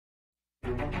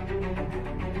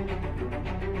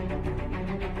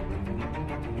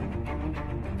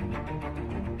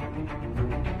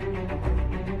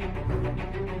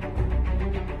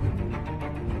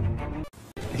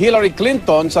Hillary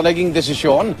Clinton sa naging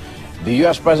desisyon, the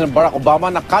US President Barack Obama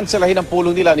na kanselahin ang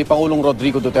pulong nila ni Pangulong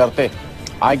Rodrigo Duterte.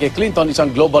 Ayon kay Clinton, isang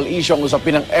global issue ang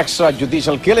usapin ng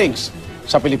extrajudicial killings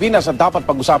sa Pilipinas na dapat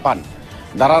pag-usapan.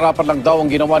 Nararapat lang daw ang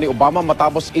ginawa ni Obama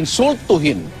matapos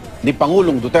insultuhin ni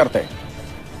Pangulong Duterte.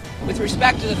 With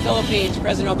respect to the Philippines,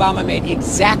 President Obama made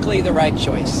exactly the right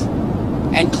choice.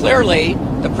 And clearly,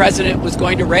 the President was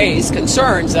going to raise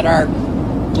concerns that are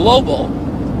global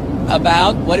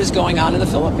about what is going on in the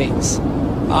Philippines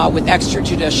with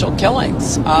extrajudicial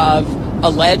killings of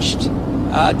alleged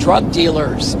drug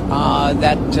dealers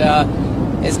that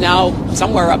is now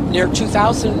somewhere up near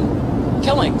 2,000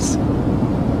 killings.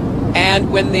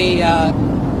 And when the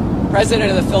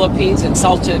President of the Philippines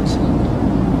insulted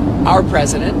our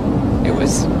President, it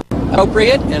was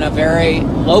appropriate in a very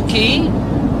low-key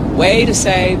way to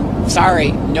say,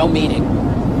 sorry, no meaning.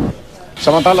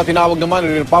 Samantala, tinawag naman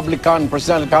ni Republican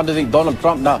Presidential Candidate Donald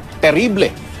Trump na terrible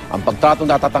ang pagtratong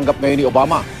natatanggap ngayon ni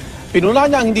Obama. Pinuna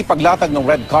niya ang hindi paglatag ng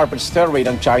red carpet stairway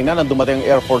ng China nang dumating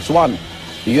ang Air Force One.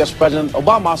 The US President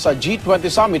Obama sa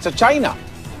G20 Summit sa China.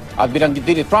 At binanggit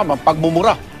din ni Trump ang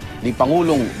pagmumura ni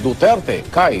Pangulong Duterte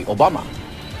kay Obama.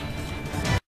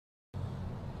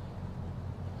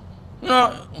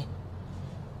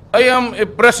 I am a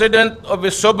president of a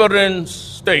sovereign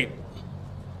state.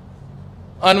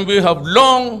 And we have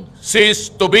long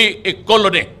ceased to be a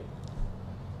colony.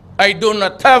 I do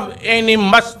not have any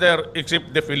master except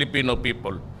the Filipino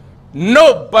people.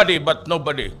 Nobody but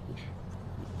nobody.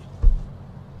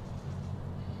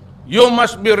 You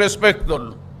must be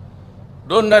respectful.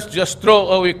 Do not just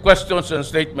throw away questions and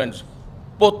statements.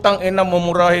 Putang ina,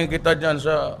 mumurahin kita dyan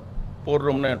sa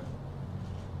forum na yan.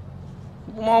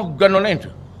 Mga ganun na yun.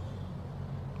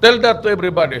 Tell that to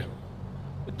everybody.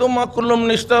 Itong mga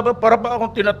kolumnista, para ba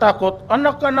akong tinatakot?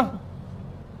 Anak ka na.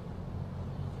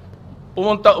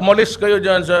 Umalis kayo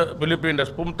dyan sa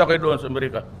Pilipinas. Pumunta kayo doon sa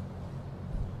Amerika.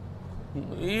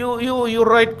 You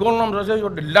write columns, you're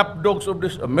the lapdogs of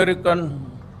this American.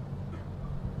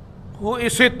 Who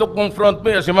is it to confront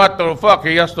me? As a matter of fact,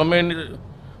 he has too many.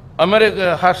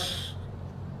 America has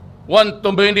one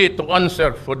too many to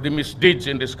answer for the misdeeds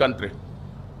in this country.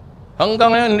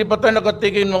 Hanggang ngayon, hindi pa tayo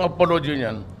nakatigin ng apology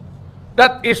niyan.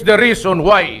 That is the reason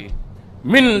why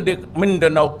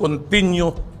Mindanao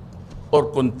continues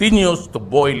to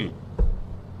boil.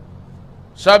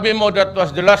 Sabi mo, that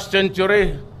was the last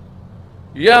century.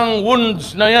 Yang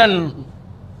wounds na yan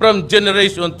from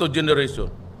generation to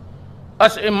generation.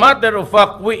 As a matter of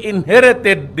fact, we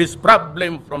inherited this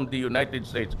problem from the United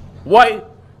States. Why?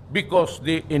 Because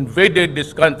they invaded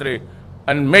this country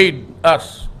and made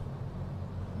us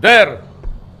their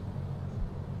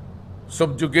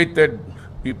subjugated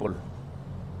people.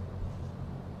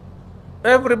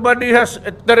 Everybody has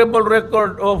a terrible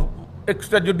record of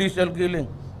extrajudicial killing.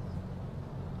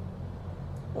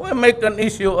 Why make an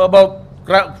issue about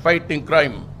fighting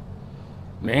crime?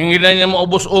 Nahingi na niya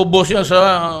maubos-ubos yan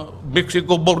sa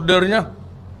Mexico border niya.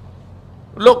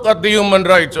 Look at the human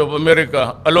rights of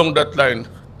America along that line.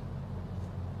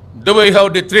 The way how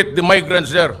they treat the migrants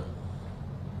there.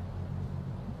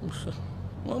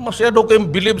 Masyado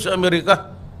kayong believe sa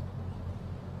Amerika.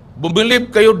 Bumilib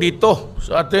kayo dito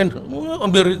sa atin,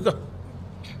 Amerika.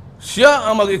 Siya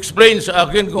ang mag-explain sa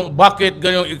akin kung bakit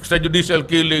ganyang extrajudicial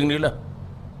killing nila.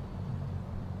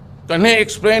 Can he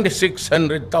explain the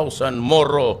 600,000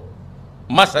 Moro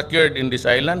massacred in this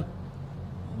island?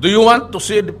 Do you want to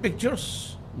see the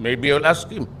pictures? Maybe I'll ask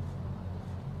him.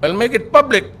 I'll make it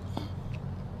public.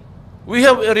 We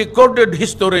have a recorded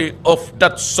history of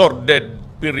that sordid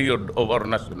period of our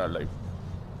national life.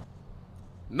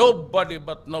 Nobody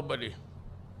but nobody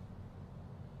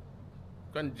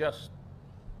can just...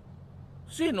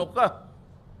 Sino ka?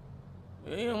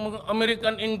 Yung mga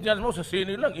American Indians mo, sa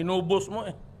sino lang, inubos mo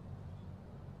eh.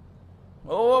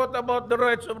 Oh, what about the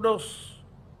rights of those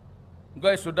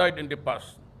guys who died in the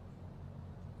past?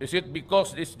 Is it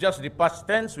because it's just the past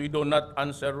tense, we do not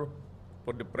answer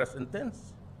for the present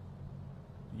tense?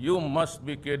 You must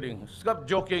be kidding. Stop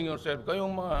joking yourself.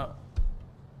 Kayong mga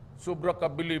sobra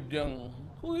ka-believe diyang,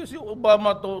 who is you,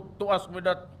 Obama, to ask me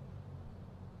that?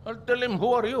 I'll tell him,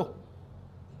 who are you?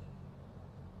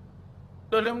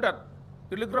 Tell him that.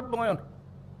 Telegraph mo ngayon.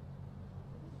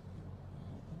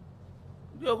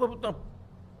 Di ako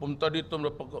punta dito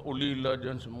na pagka-ulila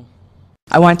dyan sa mga.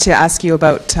 I want to ask you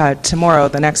about tomorrow,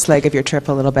 the next leg of your trip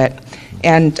a little bit.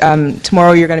 And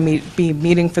tomorrow you're going to be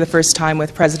meeting for the first time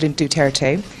with President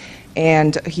Duterte.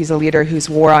 and he's a leader whose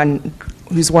war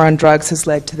on drugs has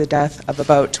led to the death of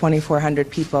about 2,400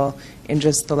 people in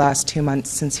just the last 2 months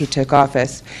since he took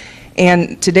office.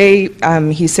 And today,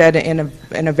 he said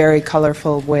in a very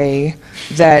colorful way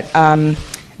that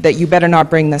that you better not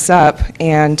bring this up.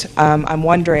 And I'm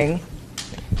wondering,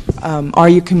 are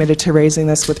you committed to raising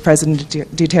this with President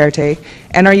Duterte?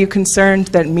 And are you concerned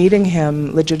that meeting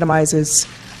him legitimizes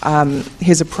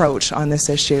his approach on this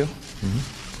issue?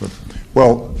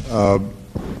 Well,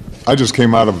 I just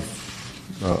came out of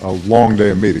a long day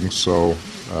of meetings, so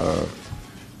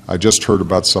I just heard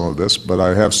about some of this, but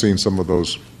I have seen some of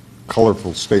those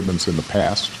colorful statements in the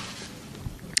past,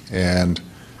 and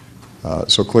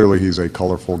so clearly he's a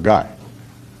colorful guy.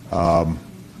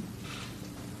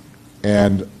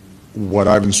 And what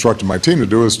I've instructed my team to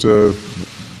do is to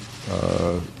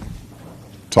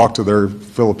talk to their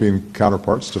Philippine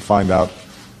counterparts to find out,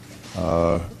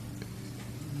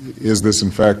 is this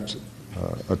in fact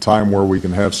a time where we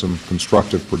can have some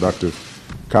constructive, productive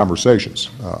conversations?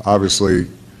 Obviously,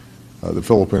 the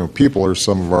Filipino people are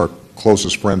some of our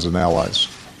closest friends and allies,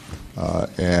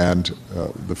 and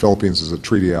the Philippines is a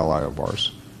treaty ally of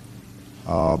ours.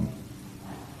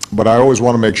 But I always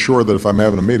want to make sure that if I'm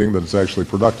having a meeting that it's actually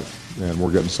productive and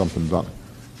we're getting something done.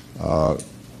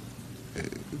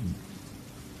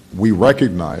 We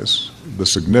recognize the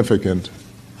significant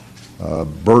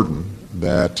burden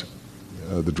that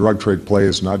the drug trade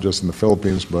plays not just in the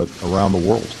Philippines but around the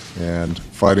world, and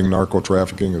fighting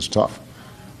narco-trafficking is tough.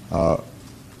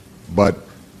 But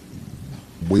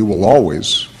we will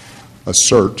always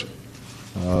assert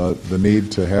the need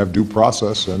to have due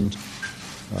process and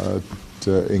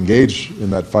to engage in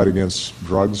that fight against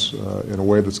drugs in a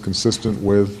way that's consistent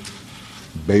with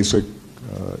basic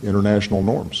international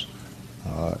norms.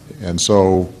 And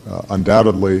so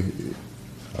undoubtedly,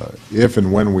 if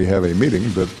and when we have a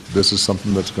meeting, that this is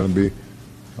something that's going to be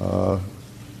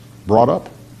brought up.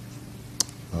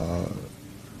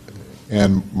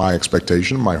 And my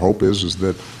expectation, my hope is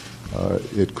that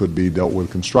it could be dealt with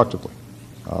constructively.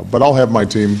 But I'll have my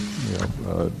team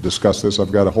discuss this.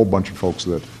 I've got a whole bunch of folks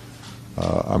that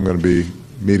I'm going to be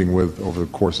meeting with over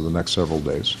the course of the next several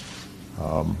days.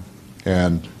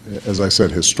 And as I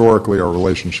said, historically, our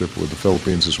relationship with the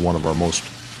Philippines is one of our most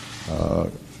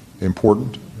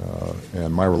important,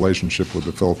 and my relationship with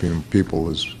the Philippine people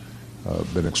has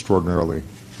been extraordinarily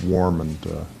warm and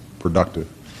productive.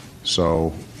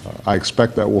 So I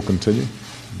expect that will continue,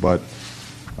 but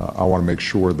I want to make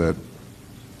sure that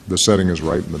the setting is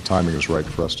right and the timing is right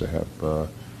for us to have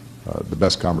the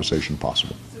best conversation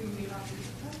possible.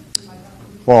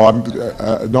 Well,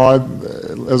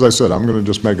 as I said, I'm going to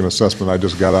just make an assessment. I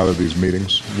just got out of these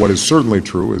meetings. What is certainly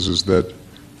true is that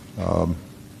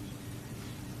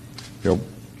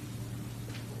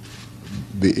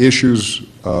the issues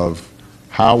of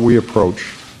how we approach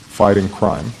fighting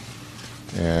crime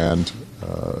and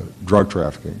drug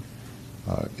trafficking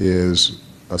is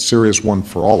a serious one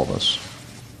for all of us,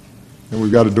 and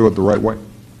we've got to do it the right way.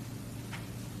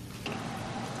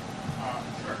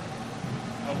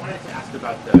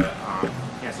 About the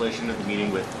cancellation of the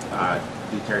meeting with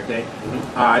Duterte.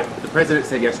 The president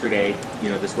said yesterday,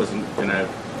 this wasn't going to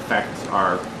affect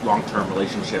our long-term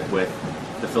relationship with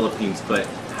the Philippines, but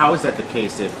how is that the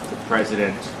case if the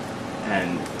president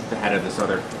and the head of this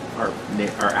other, our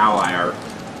ally, are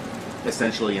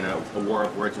essentially in a war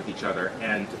of words with each other?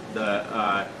 And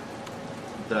the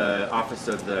office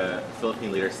of the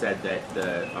Philippine leader said that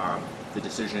the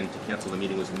decision to cancel the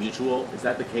meeting was mutual. Is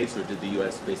that the case, or did the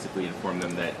U.S. basically inform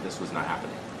them that this was not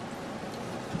happening?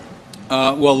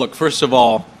 Well, look, first of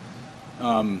all,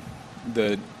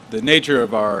 the nature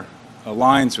of our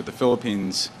alliance with the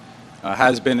Philippines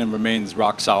has been and remains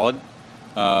rock solid.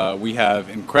 We have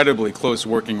incredibly close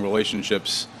working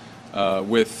relationships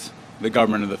with the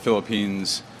government of the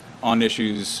Philippines on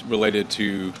issues related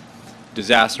to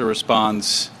disaster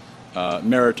response,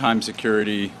 maritime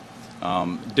security,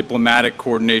 diplomatic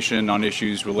coordination on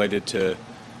issues related to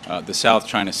the South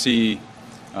China Sea,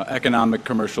 economic,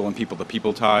 commercial, and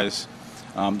people-to-people ties.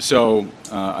 So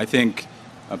I think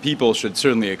people should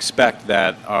certainly expect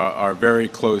that our very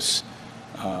close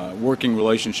working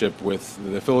relationship with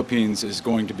the Philippines is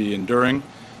going to be enduring.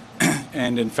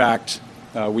 And in fact,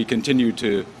 we continue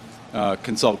to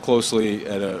consult closely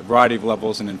at a variety of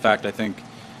levels. And in fact, I think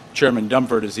Chairman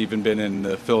Duterte has even been in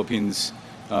the Philippines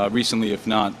recently, if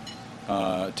not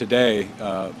today,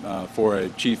 for a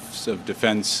Chiefs of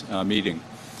Defense meeting.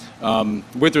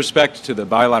 With respect to the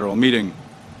bilateral meeting,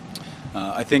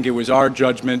 I think it was our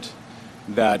judgment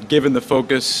that given the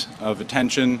focus of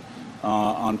attention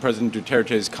on President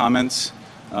Duterte's comments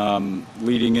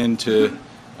leading into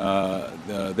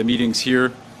the meetings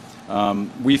here.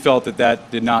 We felt that that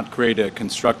did not create a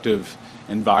constructive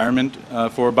environment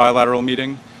for a bilateral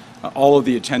meeting. All of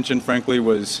the attention, frankly,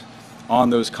 was on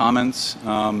those comments,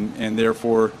 and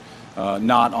therefore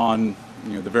not on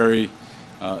the very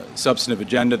substantive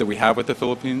agenda that we have with the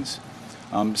Philippines.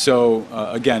 So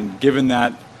again, given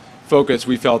that focus,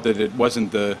 we felt that it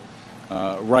wasn't the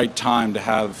right time to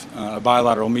have a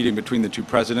bilateral meeting between the two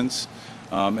presidents,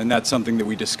 and that's something that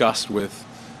we discussed with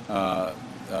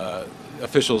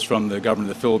officials from the government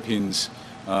of the Philippines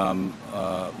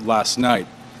last night.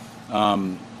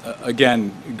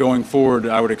 Again, going forward,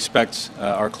 I would expect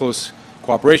our close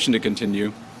cooperation to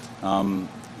continue,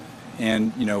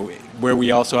 and where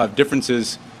we also have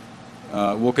differences,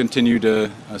 we'll continue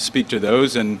to speak to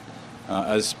those. And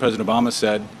as President Obama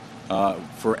said,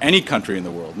 for any country in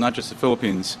the world, not just the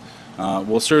Philippines,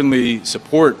 we'll certainly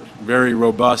support very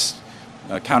robust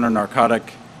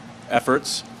counter-narcotic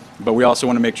efforts, but we also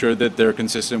want to make sure that they're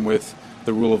consistent with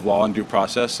the rule of law and due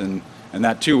process, and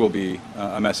that too will be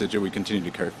a message that we continue to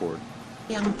carry forward.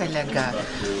 Yang talaga.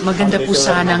 Maganda po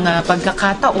sanang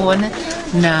pagkakataon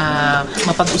na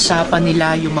mapag-usapan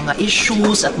nila yung mga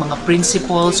issues at mga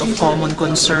principles of common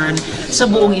concern sa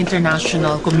buong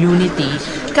international community,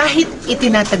 kahit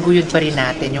itinataguyod pa rin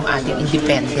natin yung ating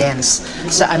independence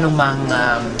sa anumang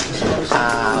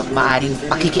maaring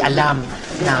pakikialam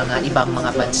ng ibang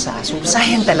mga bansa. So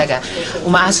sayang talaga.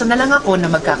 Umaasa na lang ako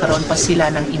na magkakaroon pa sila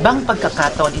ng ibang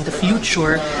pagkakataon in the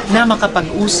future na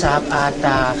makapag-usap at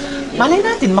malay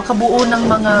natin makabuo ng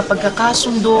mga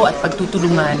pagkakasundo at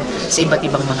pagtutulungan sa iba't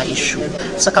ibang mga issue.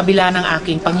 Sa kabila ng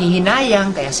aking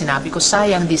panghihinayang, kaya sinabi ko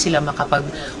sayang di sila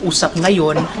makapag-usap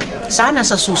ngayon, sana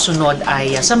sa susunod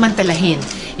ay samantalahin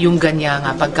yung ganyang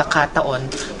pagkakataon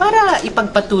para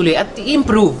ipagpatuloy at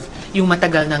i-improve yung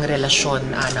matagal ng relasyon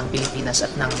ng Pilipinas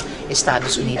at ng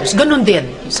Estados Unidos. Ganun din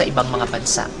sa ibang mga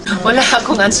bansa. Wala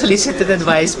akong unsolicited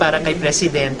advice para kay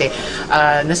Presidente.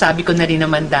 Nasabi ko na rin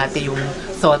naman dati yung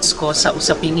thoughts ko sa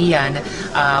usaping iyan.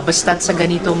 Basta't sa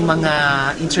ganitong mga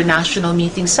international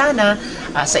meetings sana,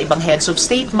 sa ibang heads of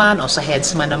state man o sa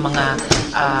heads man ng mga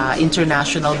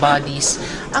international bodies,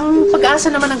 ang pag-asa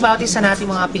naman ng bawat isa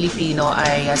nating mga Pilipino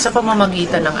ay sa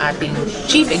pamamagitan ng ating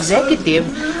chief executive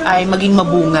ay maging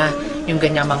mabunga yung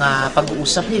ganyang mga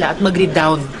pag-uusap nila at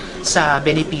mag-redown sa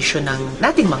benepisyo ng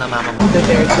nating mga mamamayan.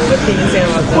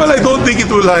 Well, I don't think it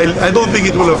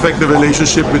will affect the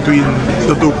relationship between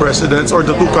the two presidents or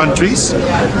the two countries.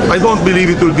 I don't believe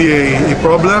it will be a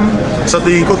problem. Sa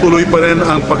tingin ko tuloy pa rin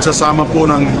ang pagsasama po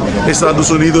ng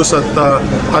Estados Unidos at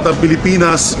ang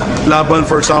Pilipinas laban,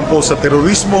 for example, sa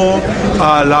terorismo,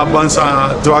 laban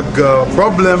sa drug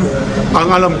problem.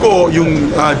 Ang alam ko, yung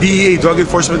DEA, Drug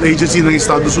Enforcement Agency ng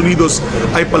Estados Unidos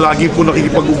ay palagi po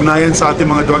nakikipag-ugnayan sa ating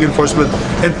mga drug enforcement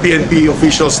and PNP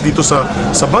officials dito sa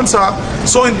bansa.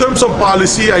 So in terms of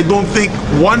policy, I don't think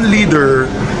one leader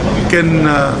can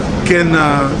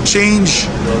change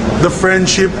the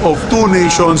friendship of two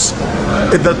nations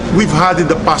that we've had in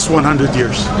the past 100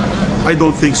 years. I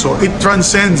don't think so. It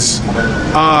transcends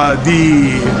the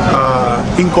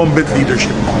incumbent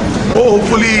leadership.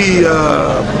 Hopefully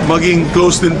maging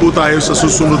close din po tayo sa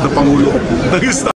susunod na Pangulo.